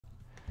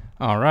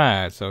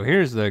Alright, so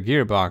here's the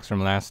gearbox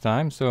from last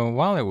time. So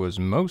while it was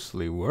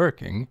mostly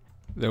working,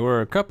 there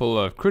were a couple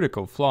of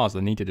critical flaws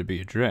that needed to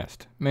be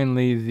addressed.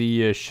 Mainly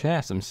the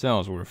shafts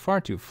themselves were far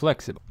too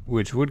flexible,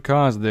 which would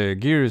cause the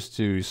gears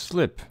to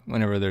slip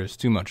whenever there's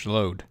too much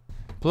load.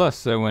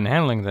 Plus, when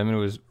handling them, it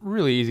was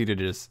really easy to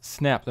just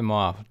snap them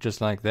off,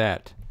 just like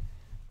that.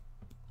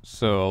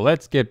 So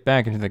let's get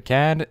back into the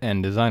CAD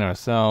and design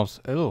ourselves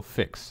a little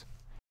fix.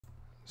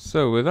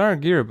 So with our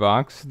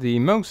gearbox, the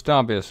most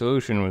obvious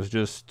solution was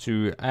just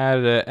to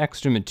add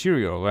extra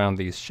material around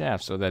these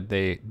shafts so that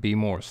they be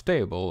more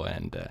stable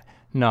and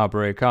not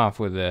break off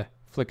with a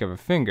flick of a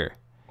finger.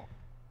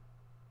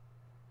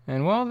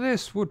 And while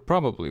this would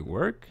probably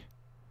work,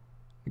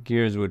 the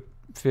gears would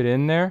fit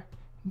in there,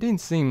 it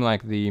didn't seem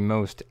like the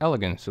most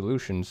elegant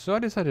solution, so I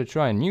decided to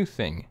try a new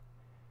thing.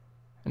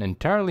 An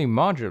entirely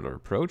modular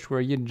approach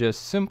where you'd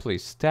just simply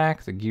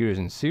stack the gears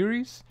in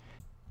series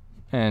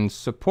and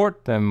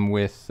support them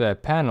with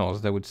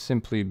panels that would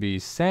simply be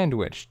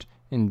sandwiched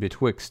in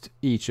betwixt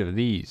each of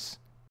these.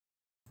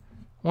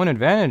 One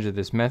advantage of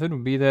this method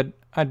would be that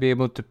I'd be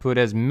able to put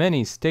as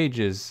many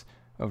stages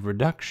of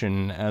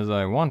reduction as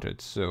I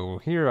wanted. So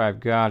here I've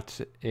got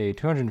a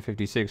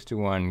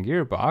 256:1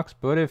 gearbox,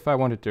 but if I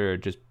wanted to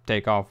just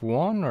take off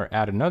one or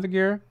add another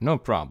gear, no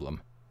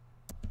problem.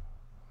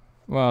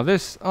 While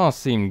this all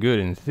seemed good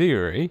in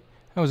theory,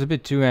 I was a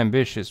bit too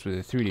ambitious with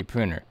a 3D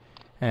printer,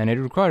 and it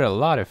required a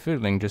lot of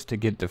fiddling just to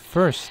get the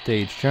first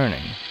stage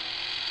turning.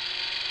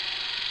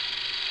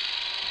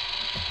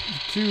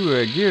 The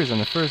two gears on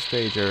the first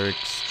stage are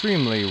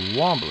extremely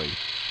wobbly,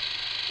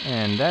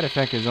 and that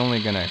effect is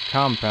only going to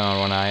compound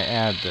when I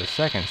add the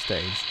second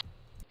stage.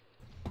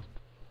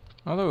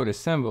 Although it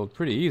assembled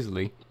pretty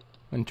easily,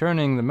 when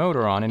turning the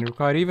motor on it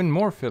required even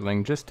more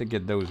fiddling just to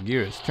get those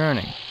gears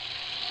turning.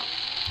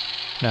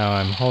 Now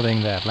I'm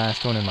holding that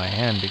last one in my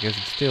hand because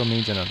it still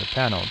needs another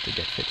panel to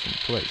get fixed in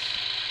place.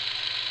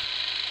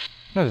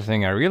 Another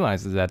thing I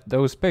realized is that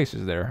those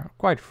spacers there are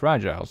quite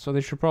fragile, so they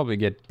should probably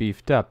get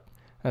beefed up,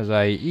 as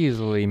I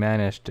easily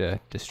managed to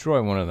destroy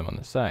one of them on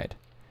the side.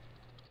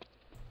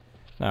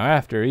 Now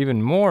after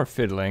even more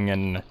fiddling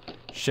and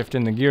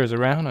shifting the gears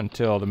around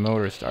until the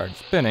motor started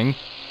spinning,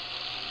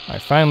 I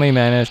finally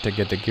managed to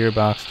get the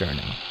gearbox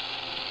turning.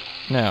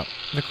 Now,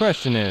 the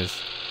question is,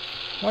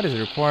 why does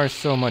it require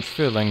so much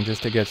fiddling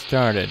just to get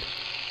started?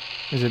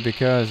 Is it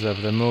because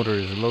of the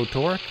motor's low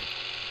torque?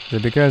 Is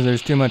it because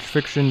there's too much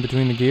friction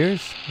between the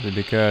gears? Is it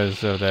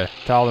because of the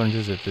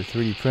tolerances of the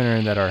 3D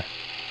printer that are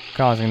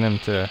causing them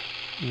to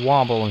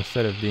wobble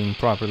instead of being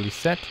properly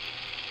set?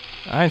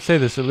 I'd say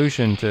the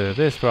solution to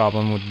this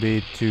problem would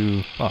be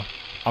to, well,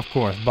 of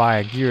course, buy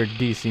a geared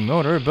DC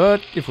motor,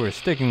 but if we're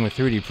sticking with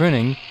 3D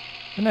printing,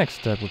 the next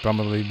step would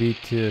probably be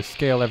to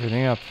scale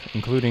everything up,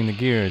 including the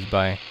gears,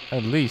 by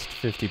at least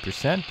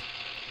 50%.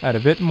 Add a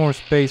bit more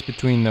space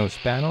between those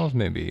panels,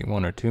 maybe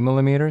 1 or 2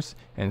 millimeters,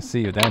 and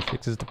see if that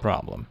fixes the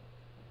problem.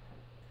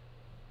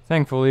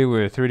 Thankfully,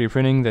 with 3D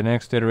printing, the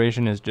next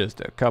iteration is just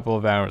a couple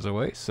of hours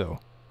away, so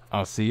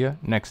I'll see you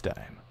next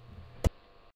time.